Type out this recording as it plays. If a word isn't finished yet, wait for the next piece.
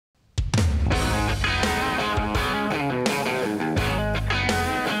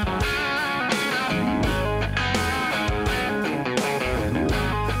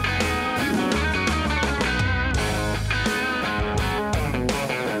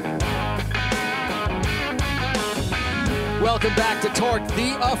Welcome back to TORC,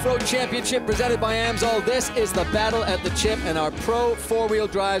 the off-road championship presented by Amsoil. This is the battle at the chip, and our pro four-wheel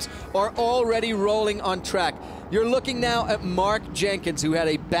drives are already rolling on track. You're looking now at Mark Jenkins, who had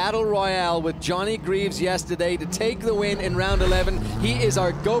a battle royale with Johnny Greaves yesterday to take the win in round 11. He is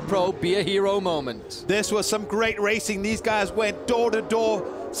our GoPro Be a Hero moment. This was some great racing. These guys went door to door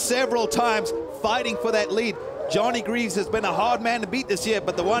several times fighting for that lead. Johnny Greaves has been a hard man to beat this year,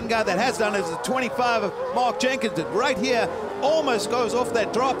 but the one guy that has done it is the 25 of Mark Jenkins. And right here, almost goes off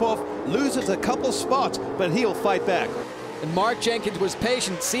that drop-off, loses a couple spots, but he'll fight back. And Mark Jenkins was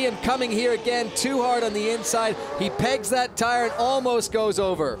patient. See him coming here again, too hard on the inside. He pegs that tire and almost goes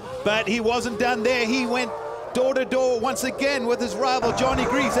over. But he wasn't done there. He went door to door once again with his rival, Johnny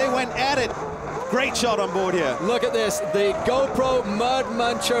Greaves. They went at it. Great shot on board here. Look at this, the GoPro Mud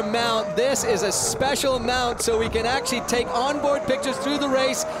Muncher mount. This is a special mount so we can actually take onboard pictures through the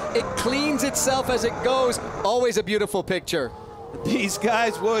race. It cleans itself as it goes. Always a beautiful picture. These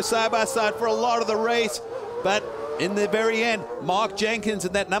guys were side by side for a lot of the race, but in the very end, Mark Jenkins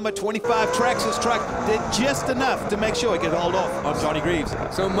and that number 25 Traxxas truck did just enough to make sure he could hold off on Johnny Greaves.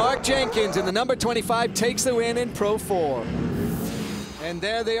 So Mark Jenkins in the number 25 takes the win in Pro 4. And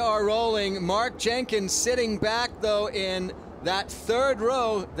there they are rolling. Mark Jenkins sitting back, though, in that third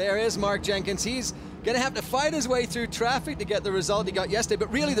row. There is Mark Jenkins. He's going to have to fight his way through traffic to get the result he got yesterday.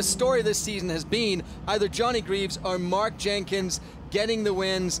 But really the story this season has been either Johnny Greaves or Mark Jenkins getting the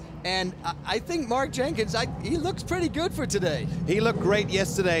wins. And I think Mark Jenkins, he looks pretty good for today. He looked great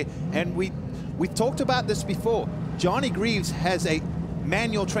yesterday. And we've talked about this before. Johnny Greaves has a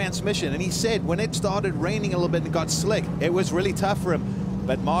manual transmission, and he said when it started raining a little bit and got slick, it was really tough for him.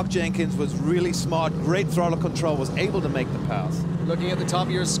 But Mark Jenkins was really smart, great throttle control, was able to make the pass. Looking at the top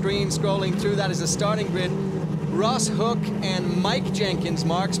of your screen, scrolling through, that is the starting grid. Ross Hook and Mike Jenkins,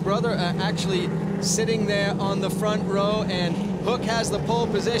 Mark's brother, are actually sitting there on the front row, and Hook has the pole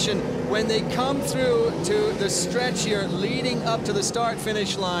position. When they come through to the stretch here leading up to the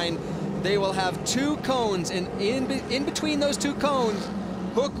start-finish line, they will have two cones, and in between those two cones,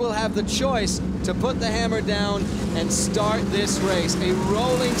 Hook will have the choice to put the hammer down and start this race. A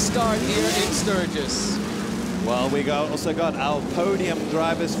rolling start here in Sturgis. Well, we also got our podium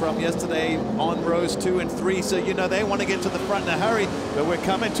drivers from yesterday on rows 2 and 3, so you know they want to get to the front in a hurry, but we're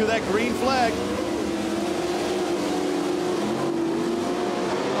coming to that green flag.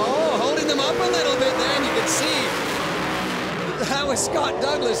 Oh, holding them up a little bit there, and you can see that was Scott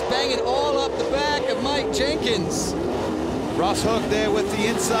Douglas banging all up the back of Mike Jenkins. Ross Hook there with the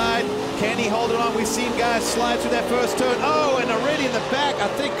inside. Can he hold it on? We've seen guys slide through that first turn. Oh, and already in the back, I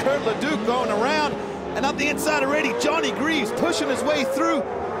think Kurt Leduc going around. And up the inside already, Johnny Greaves pushing his way through.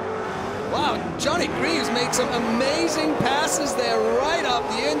 Wow, Johnny Greaves made some amazing passes there right up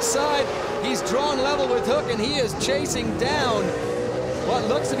the inside. He's drawn level with Hook, and he is chasing down what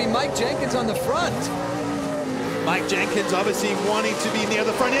looks to be Mike Jenkins on the front. Mike Jenkins obviously wanting to be near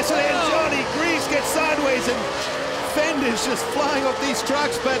the front. Yes, and Johnny Greaves gets sideways, and fenders just flying off these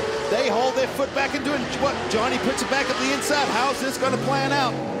trucks, but they hold their foot back into it. What? Johnny puts it back at the inside. How's this going to plan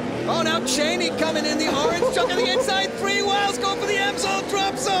out? Oh, now Cheney coming in the orange truck on the inside. 3 miles going for the Amsoil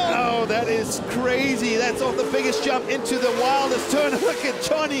drop zone. Oh, that is crazy. That's off the biggest jump into the wildest turn. Look at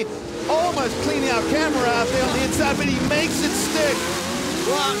Johnny almost cleaning our camera out there on the inside, but he makes it stick.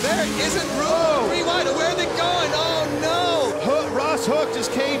 Wow, there isn't room. 3 wide. Where are they going? Oh, no. Ross Hook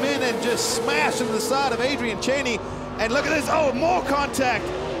just came in and just smashed into the side of Adrian Cheney. And look at this. Oh, more contact.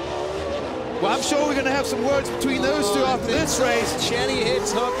 Well, I'm sure we're going to have some words between those two after this race. Cheney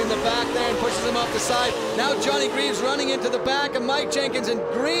hits Hook in the back there and pushes him off the side. Now Johnny Greaves running into the back of Mike Jenkins, and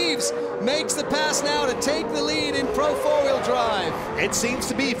Greaves makes the pass now to take the lead in Pro 4-wheel drive. It seems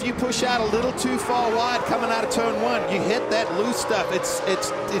to be if you push out a little too far wide coming out of turn 1, you hit that loose stuff.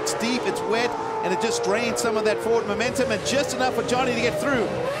 It's deep, it's wet, and it just drains some of that forward momentum, and just enough for Johnny to get through.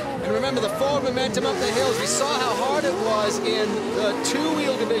 And remember the forward momentum up the hills. We saw how hard it was in the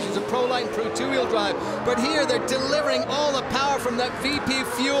two-wheel divisions of Pro Light and Pro two-wheel drive. But here they're delivering all the power from that VP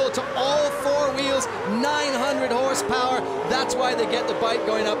fuel to all 4 wheels, 900 horsepower. That's why they get the bike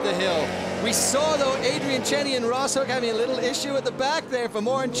going up the hill. We saw, though, Adrian Cheney and Ross Hook having a little issue at the back there. For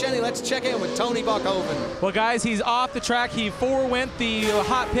more on Cheney, let's check in with Tony Bachhoven. Well, guys, he's off the track. He forewent the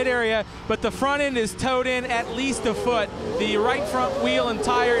hot pit area, but the front end is towed in at least a foot. The right front wheel and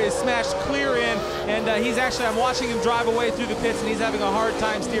tire is smashed clear in, and I'm watching him drive away through the pits, and he's having a hard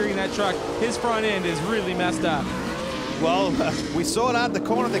time steering that truck. His front end is really messed up. Well, we saw it out of the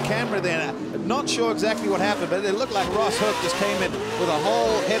corner of the camera there. Not sure exactly what happened, but it looked like Ross Hook just came in with a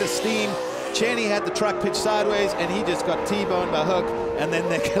whole head of steam. Cheney had the truck pitched sideways, and he just got T-boned by Hook, and then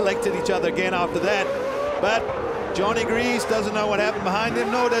they collected each other again after that. But Johnny Greaves doesn't know what happened behind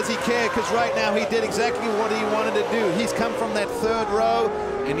him, nor does he care, because right now he did exactly what he wanted to do. He's come from that third row,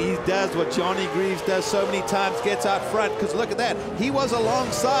 and he does what Johnny Greaves does so many times, gets out front, because look at that. He was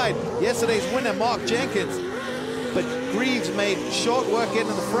alongside yesterday's winner, Mark Jenkins, but Greaves made short work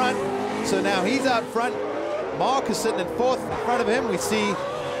into the front, so now he's out front. Mark is sitting in fourth. In front of him, we see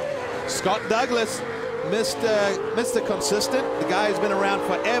Scott Douglas, Mr. Consistent, the guy who's been around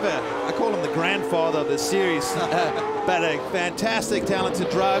forever. I call him the grandfather of this series, but a fantastic, talented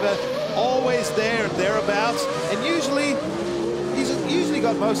driver, always there and thereabouts, and he's usually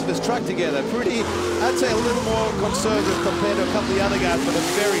got most of his truck together. Pretty, I'd say a little more conservative compared to a couple of the other guys, but a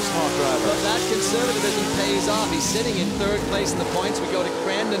very smart driver. But that conservatism pays off. He's sitting in third place in the points. We go to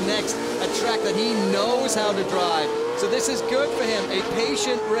Crandon next, a track that he knows how to drive. So this is good for him. A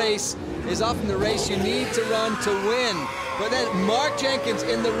patient race is often the race you need to run to win. But then Mark Jenkins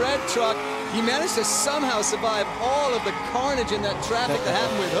in the red truck, he managed to somehow survive all of the carnage in that traffic that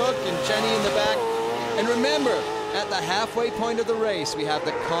happened with Hook and Jenny in the back. And remember, at the halfway point of the race, we have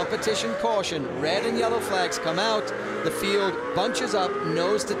the competition caution. Red and yellow flags come out. The field bunches up,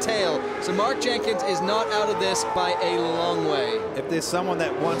 nose to tail. So Mark Jenkins is not out of this by a long way. If there's someone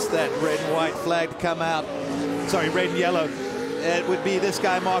that wants that red and white flag to come out, sorry, red and yellow, it would be this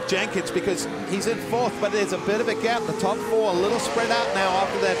guy, Mark Jenkins, because he's in fourth, but there's a bit of a gap. The top four a little spread out now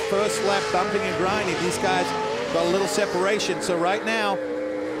after that first lap bumping and grinding. These guys got a little separation. So right now,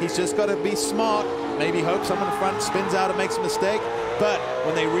 he's just got to be smart, maybe hope someone in front spins out and makes a mistake. But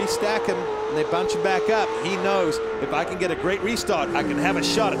when they restack him and they bunch him back up, he knows if I can get a great restart, I can have a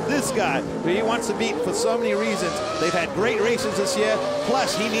shot at this guy who he wants to beat for so many reasons. They've had great races this year,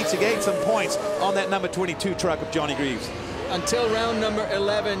 plus he needs to gain some points on that number 22 truck of Johnny Greaves. Until round number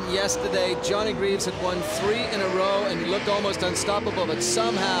 11 yesterday, Johnny Greaves had won 3 in a row and he looked almost unstoppable, but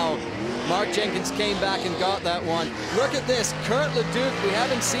somehow Mark Jenkins came back and got that one. Look at this, Kurt Leduc, we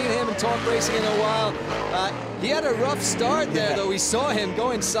haven't seen him in TORC racing in a while. He had a rough start there, though. We saw him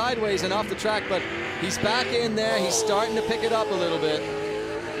going sideways and off the track, but he's back in there. He's starting to pick it up a little bit.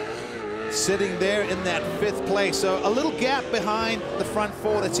 Sitting there in that 5th place, so a little gap behind the front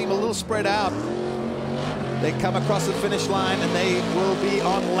four that seem a little spread out. They come across the finish line and they will be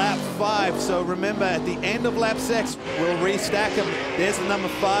on lap 5. So remember, at the end of lap 6, we'll restack them. There's the number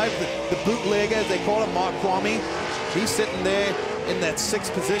 5, the bootlegger, as they call him, Mark Kwame. He's sitting there in that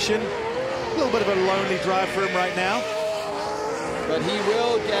 6th position. A little bit of a lonely drive for him right now. But he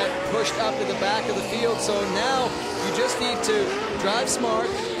will get pushed up to the back of the field. So now you just need to drive smart,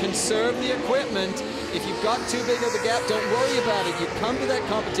 conserve the equipment. If you've got too big of a gap, don't worry about it. You come to that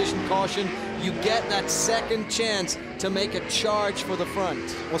competition caution, you get that second chance to make a charge for the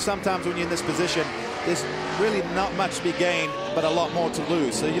front. Well, sometimes when you're in this position, there's really not much to be gained, but a lot more to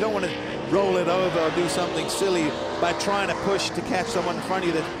lose. So you don't want to roll it over or do something silly by trying to push to catch someone in front of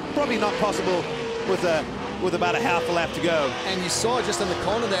you. That's probably not possible with about a half a lap to go. And you saw just on the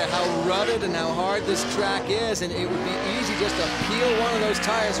corner there how rutted and how hard this track is, and it would be easy just to peel one of those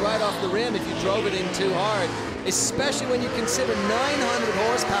tires right off the rim if you drove it in too hard, especially when you consider 900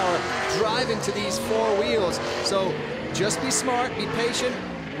 horsepower driving to these 4 wheels. So just be smart, be patient.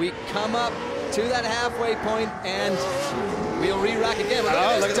 We come up to that halfway point and we'll re-rack again. Look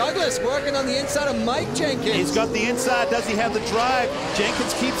at this, Douglas working on the inside of Mike Jenkins. He's got the inside. Does he have the drive?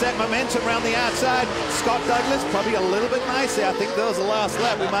 Jenkins keeps that momentum around the outside. Scott Douglas probably a little bit nicer. I think that was the last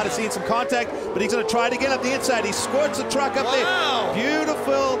lap. We might have seen some contact, but he's going to try to get up the inside. He squirts the truck up there.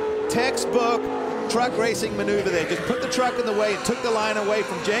 Beautiful textbook truck racing maneuver there. Just put the truck in the way and took the line away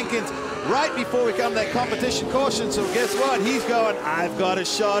from Jenkins right before we come to that competition caution. So guess what? He's going, I've got a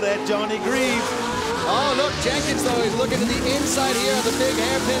shot at Johnny Greaves. Oh, look, Jenkins, though, he's looking to the inside here of the big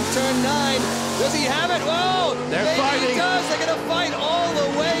hairpin turn 9. Does he have it? Whoa! They're fighting. He does. They're going to fight all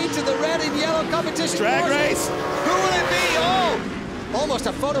the way to the red and yellow competition. Drag race. Who will it be? Oh! Almost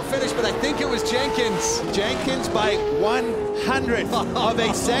a photo finish, but I think it was Jenkins. Jenkins by 1/100th of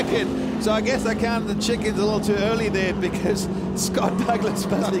a second. So I guess I counted the chickens a little too early there because Scott Douglas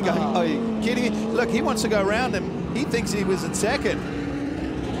must be going, oh, are you kidding me? Look, he wants to go around him. He thinks he was in second.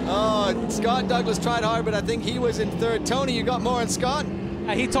 Oh, Scott Douglas tried hard, but I think he was in 3rd. Tony, you got more on Scott?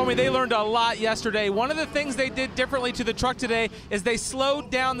 He told me they learned a lot yesterday. One of the things they did differently to the truck today is they slowed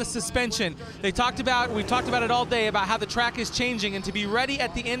down the suspension. We've talked about it all day about how the track is changing, and to be ready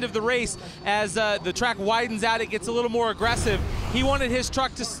at the end of the race as the track widens out, it gets a little more aggressive. He wanted his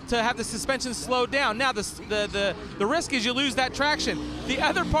truck to have the suspension slowed down. Now the risk is you lose that traction. The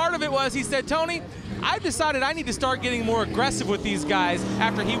other part of it was, he said, Tony, I've decided I need to start getting more aggressive with these guys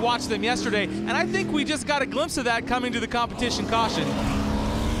after he watched them yesterday, and I think we just got a glimpse of that coming to the competition caution.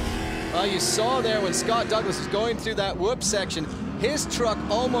 Well, you saw there when Scott Douglas was going through that whoop section, his truck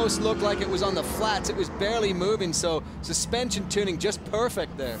almost looked like it was on the flats. It was barely moving, so suspension tuning just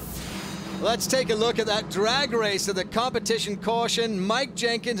perfect there. Let's take a look at that drag race of the competition caution. Mike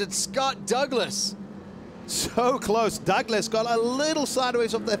Jenkins and Scott Douglas. So close. Douglas got a little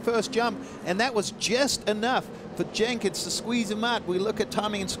sideways off that first jump, and that was just enough for Jenkins to squeeze him out. We look at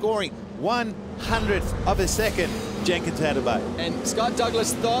timing and scoring. 1/100th of a second Jenkins had a bite. And Scott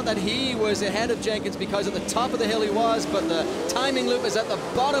Douglas thought that he was ahead of Jenkins because at the top of the hill he was, but the timing loop is at the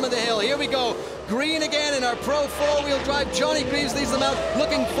bottom of the hill. Here we go. Green again in our Pro 4-wheel drive. Johnny Greaves leads them out,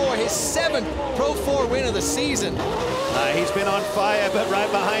 looking for his 7th Pro 4 win of the season. He's been on fire, but right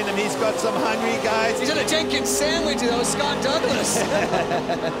behind him, he's got some hungry guys. He's in a Jenkins sandwich, though, Scott Douglas.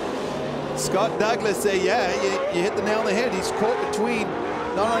 Scott Douglas, yeah, you hit the nail on the head. He's caught between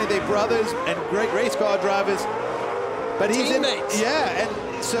not only their brothers and great race car drivers, but he's teammates. And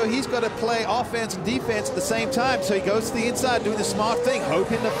so he's got to play offense and defense at the same time. So he goes to the inside, doing the smart thing,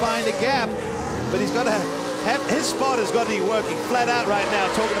 hoping to find a gap. But he's got to have his spotter's got to be working flat out right now,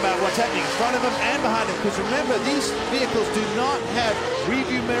 talking about what's happening in front of him and behind him. Because remember, these vehicles do not have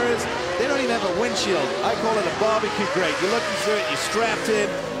review mirrors. They don't even have a windshield. I call it a barbecue grate. You're looking through it, you're strapped in.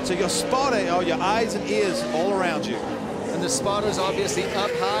 So your spotter are your eyes and ears all around you. And the spotter's obviously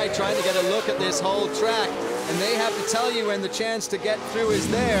up high, trying to get a look at this whole track. And they have to tell you when the chance to get through is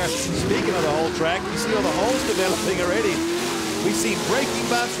there. Speaking of the whole track, you see all the holes developing already. We've seen braking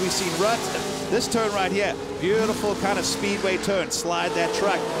bumps, we've seen ruts. This turn right here, beautiful kind of speedway turn, slide that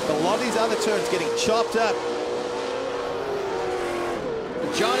truck. But a lot of these other turns getting chopped up.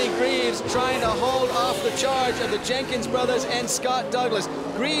 Johnny Greaves trying to hold off the charge of the Jenkins brothers and Scott Douglas.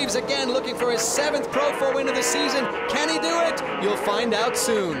 Greaves again looking for his 7th Pro 4 win of the season. Can he do it? You'll find out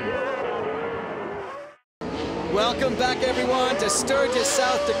soon. Welcome back, everyone, to Sturgis,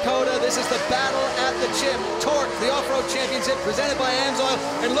 South Dakota. This is the Battle at the Chip TORC, the Off-Road Championship presented by AMSOIL.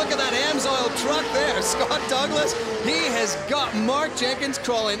 And look at that AMSOIL truck there. Scott Douglas, he has got Mark Jenkins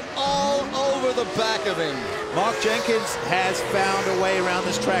crawling all over the back of him. Mark Jenkins has found a way around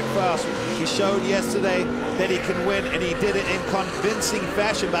this track fast. He showed yesterday that he can win, and he did it in convincing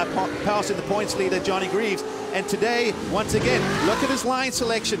fashion by passing the points leader, Johnny Greaves. And today, once again, look at his line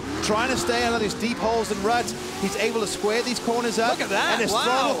selection, trying to stay out of these deep holes and ruts. He's able to square these corners up. Look at that, and his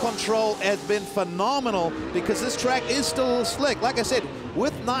throttle control has been phenomenal because this track is still a little slick. Like I said,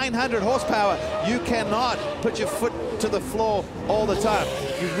 with 900 horsepower, you cannot put your foot to the floor all the time.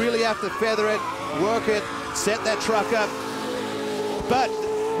 You really have to feather it, work it, set that truck up. But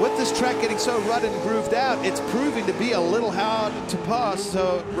with this track getting so rutted and grooved out, it's proving to be a little hard to pass.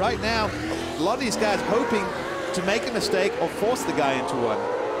 So right now, a lot of these guys hoping to make a mistake or force the guy into one.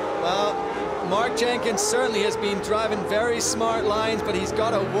 Well, Mark Jenkins certainly has been driving very smart lines, but he's got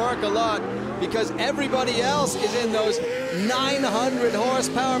to work a lot because everybody else is in those 900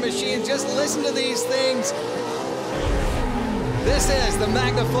 horsepower machines. Just listen to these things. This is the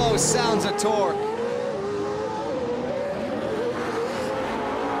MagnaFlow sounds of torque.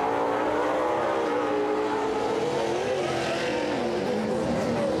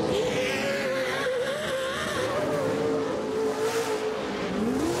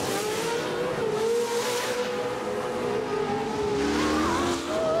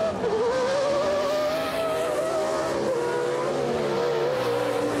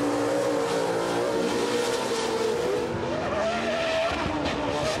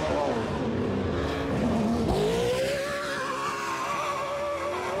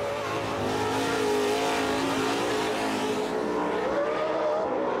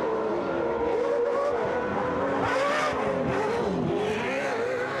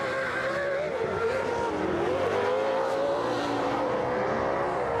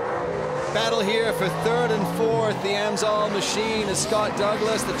 Battle here for 3rd and 4th. The AMSOIL machine is Scott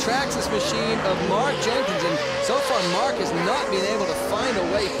Douglas. The Traxxas machine of Mark Jenkins. And so far, Mark has not been able to find a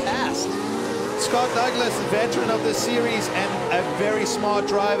way past. Scott Douglas, a veteran of this series and a very smart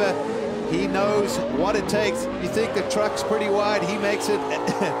driver. He knows what it takes. You think the truck's pretty wide, he makes it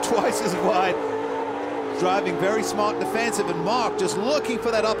twice as wide. Driving very smart defensive, and Mark just looking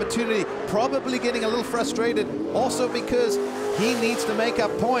for that opportunity, probably getting a little frustrated also because he needs to make up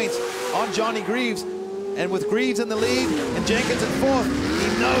points on Johnny Greaves. And with Greaves in the lead and Jenkins in 4th,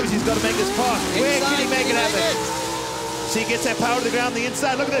 he knows he's got to make this pass. Where can he make it happen? So he gets that power to the ground, the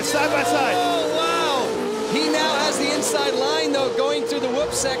inside. Look at this, side by side. Oh, wow. He now has the inside line, though, going through the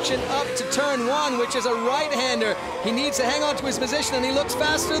whoop section up to turn 1, which is a right-hander. He needs to hang on to his position, and he looks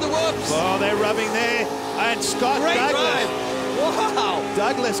fast through the whoops. Oh, they're rubbing there. And Scott Douglas. Wow!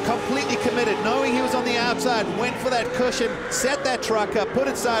 Douglas completely committed, knowing he was on the outside, went for that cushion, set that truck up, put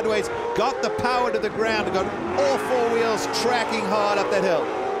it sideways, got the power to the ground, and got all four wheels tracking hard up that hill.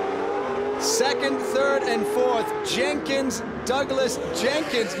 Second, third, and fourth, Jenkins, Douglas,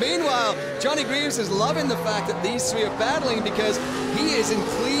 Jenkins. Meanwhile, Johnny Greaves is loving the fact that these three are battling because he is in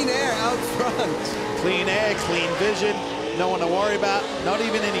clean air out front. Clean air, clean vision, no one to worry about, not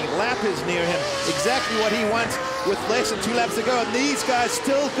even any lappers near him. Exactly what he wants with less than 2 laps to go, and these guys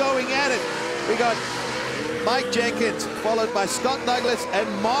still going at it. We got Mike Jenkins, followed by Scott Douglas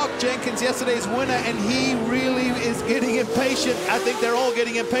and Mark Jenkins, yesterday's winner, and he really is getting impatient. I think they're all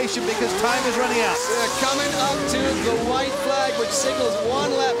getting impatient because time is running out. Coming up to the white flag, which signals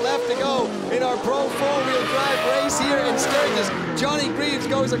 1 lap left to go in our Pro 4-wheel drive race here in Sturgis. Johnny Greaves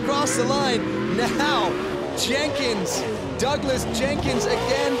goes across the line. Now, Jenkins, Douglas Jenkins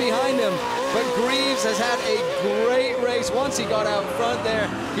again behind him. But Greaves has had a great race. Once he got out front there,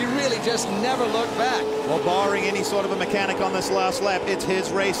 he really just never looked back. Well, barring any sort of a mechanic on this last lap, it's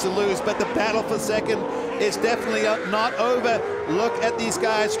his race to lose. But the battle for second is definitely not over. Look at these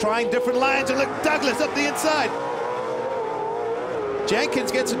guys trying different lines, and look, Douglas up the inside.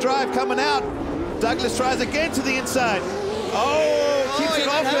 Jenkins gets a drive coming out. Douglas tries again to the inside. Oh, keeps it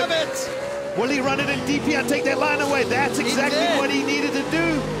off him. Will he run it in DP and take that line away? That's exactly what he needed to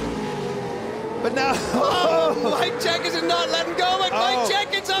do. But now, Mike Jenkins is not letting go. Mike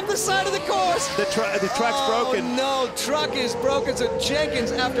Jenkins off the side of the course. The truck's broken. No, truck is broken. So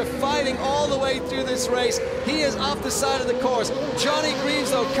Jenkins, after fighting all the way through this race, he is off the side of the course. Johnny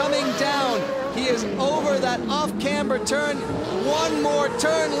Greaves, though, coming down. He is over that off-camber turn. One more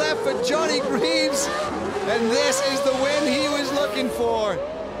turn left for Johnny Greaves. And this is the win he was looking for.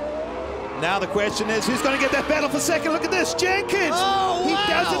 Now the question is, who's going to get that battle for second? Look at this, Jenkins! Oh, wow. He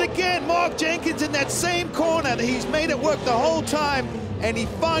does it again. Mark Jenkins in that same corner. He's made it work the whole time, and he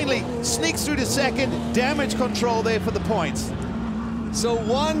finally sneaks through to second. Damage control there for the points. So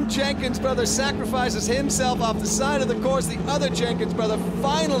one Jenkins brother sacrifices himself off the side of the course. The other Jenkins brother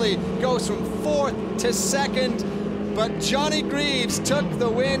finally goes from fourth to second. But Johnny Greaves took the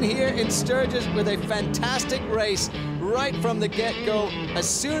win here in Sturgis with a fantastic race right from the get-go. As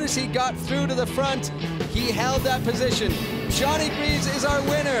soon as he got through to the front, he held that position. Johnny Greaves is our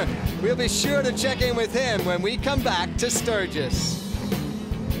winner. We'll be sure to check in with him when we come back to Sturgis.